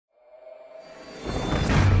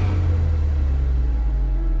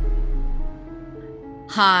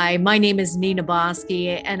Hi, my name is Nina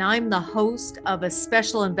Bosky, and I'm the host of a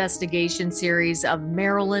special investigation series of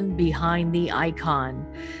Marilyn Behind the Icon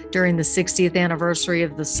during the 60th anniversary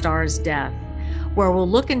of the star's death, where we'll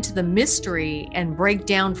look into the mystery and break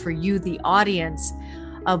down for you, the audience,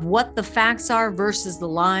 of what the facts are versus the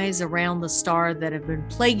lies around the star that have been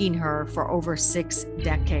plaguing her for over 6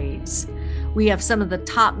 decades. We have some of the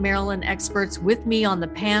top Marilyn experts with me on the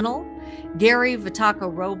panel. Gary Vitaco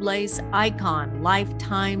Robles, icon,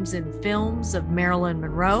 lifetimes and films of Marilyn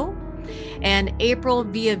Monroe, and April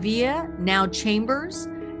Villavilla, now Chambers,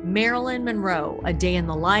 Marilyn Monroe, A Day in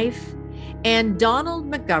the Life, and Donald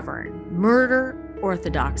McGovern, Murder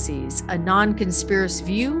Orthodoxies, a non-conspiracy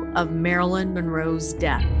view of Marilyn Monroe's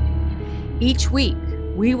death. Each week,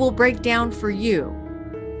 we will break down for you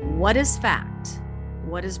what is fact,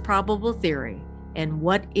 what is probable theory, and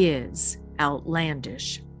what is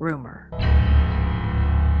outlandish rumor.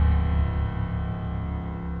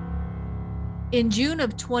 In June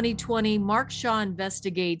of 2020, Mark Shaw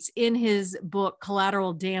investigates in his book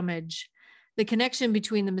Collateral Damage the connection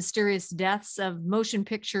between the mysterious deaths of motion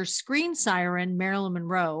picture screen siren Marilyn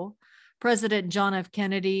Monroe, President John F.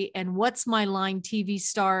 Kennedy, and What's My Line TV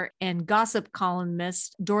star and gossip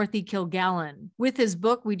columnist Dorothy Kilgallen. With his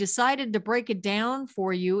book, we decided to break it down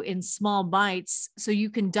for you in small bites so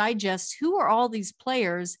you can digest who are all these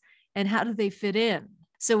players and how do they fit in.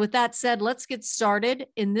 So with that said, let's get started.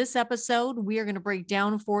 In this episode, we are going to break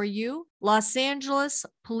down for you Los Angeles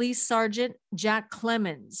Police Sergeant Jack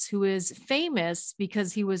Clemmons, who is famous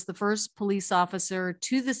because he was the first police officer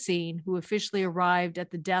to the scene who officially arrived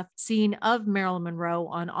at the death scene of Marilyn Monroe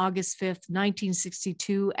on August 5th,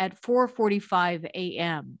 1962 at 4:45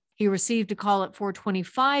 a.m. He received a call at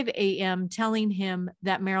 4:25 a.m. telling him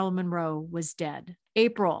that Marilyn Monroe was dead.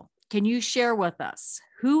 April, can you share with us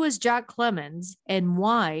who is Jack Clemmons and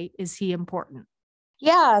why is he important?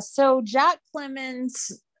 Yeah, so Jack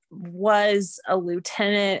Clemmons was a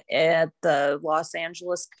lieutenant at the Los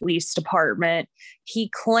Angeles Police Department. He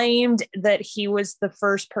claimed that he was the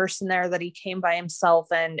first person there, that he came by himself,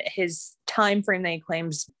 and his time frame that he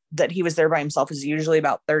claims that he was there by himself is usually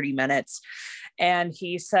about 30 minutes. And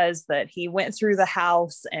he says that he went through the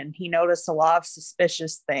house and he noticed a lot of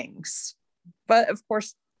suspicious things. But of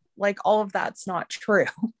course, like, all of that's not true.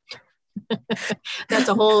 That's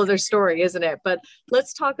a whole other story, isn't it? But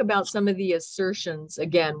let's talk about some of the assertions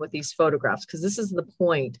again with these photographs, because this is the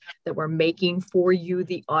point that we're making for you,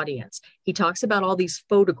 the audience. He talks about all these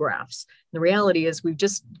photographs. The reality is we've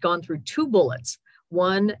just gone through 2 bullets.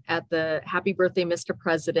 One at the Happy Birthday, Mr.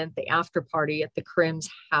 President, the after party at the Crim's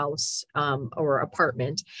house or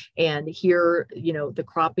apartment. And here, the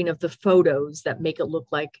cropping of the photos that make it look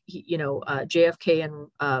like, JFK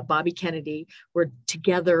and Bobby Kennedy were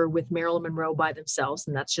together with Marilyn Monroe by themselves.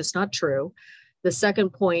 And that's just not true. The second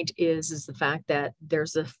point is the fact that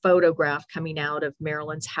there's a photograph coming out of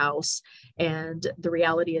Marilyn's house. And the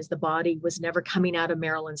reality is the body was never coming out of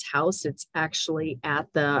Marilyn's house. It's actually at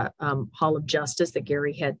the Hall of Justice that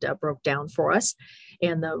Gary had broke down for us,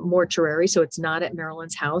 and the mortuary. So it's not at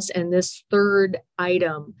Marilyn's house. And this third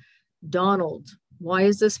item, Donald, why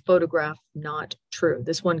is this photograph not true?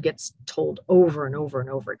 This one gets told over and over and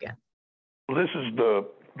over again. This is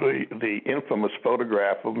the infamous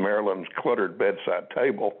photograph of Marilyn's cluttered bedside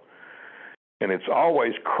table, and it's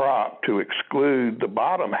always cropped to exclude the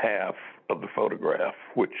bottom half of the photograph,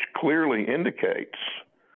 which clearly indicates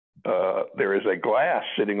there is a glass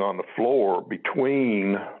sitting on the floor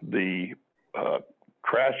between the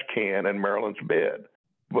trash can and Marilyn's bed.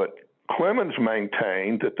 But Clemmons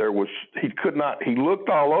maintained that he looked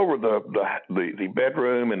all over the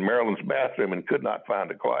bedroom and Marilyn's bathroom and could not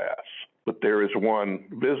find a glass. But there is one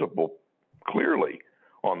visible clearly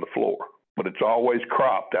on the floor, but it's always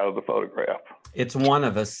cropped out of the photograph. It's one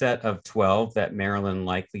of a set of 12 that Marilyn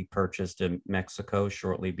likely purchased in Mexico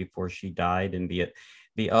shortly before she died. And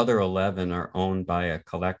the other 11 are owned by a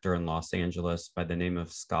collector in Los Angeles by the name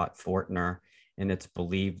of Scott Fortner. And it's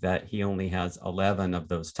believed that he only has 11 of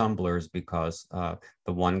those tumblers because the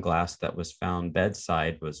one glass that was found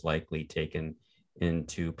bedside was likely taken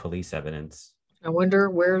into police evidence. I wonder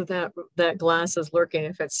where that glass is lurking,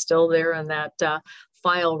 if it's still there in that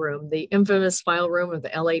file room, the infamous file room of the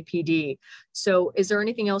LAPD. So is there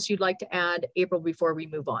anything else you'd like to add, April, before we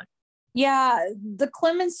move on? Yeah, the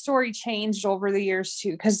Clemmons story changed over the years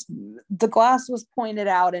too, because the glass was pointed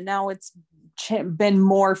out and now it's been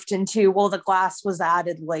morphed into, well, the glass was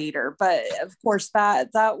added later. But of course,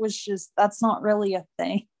 that's not really a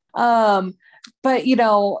thing. But,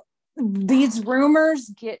 these rumors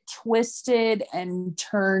get twisted and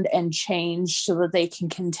turned and changed so that they can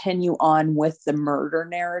continue on with the murder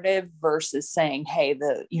narrative versus saying, hey,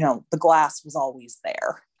 the glass was always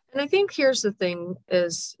there. And I think here's the thing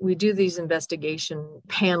is we do these investigation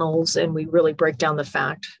panels and we really break down the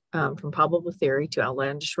fact from probable theory to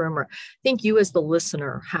outlandish rumor. I think you as the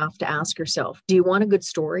listener have to ask yourself, do you want a good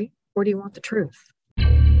story or do you want the truth?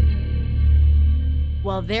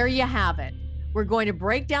 Well, there you have it. We're going to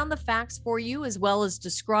break down the facts for you as well as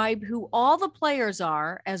describe who all the players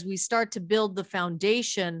are as we start to build the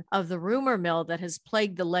foundation of the rumor mill that has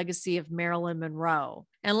plagued the legacy of Marilyn Monroe.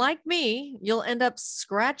 And like me, you'll end up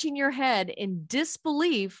scratching your head in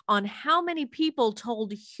disbelief on how many people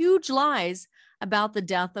told huge lies about the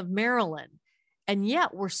death of Marilyn, and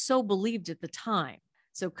yet were so believed at the time.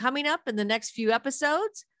 So coming up in the next few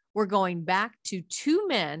episodes, we're going back to two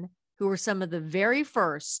men who were some of the very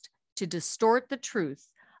first to distort the truth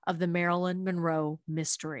of the Marilyn Monroe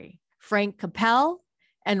mystery. Frank Capel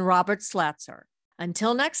and Robert Slatzer.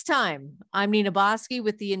 Until next time, I'm Nina Bosky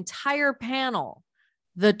with the entire panel.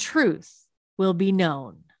 The truth will be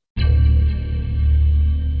known.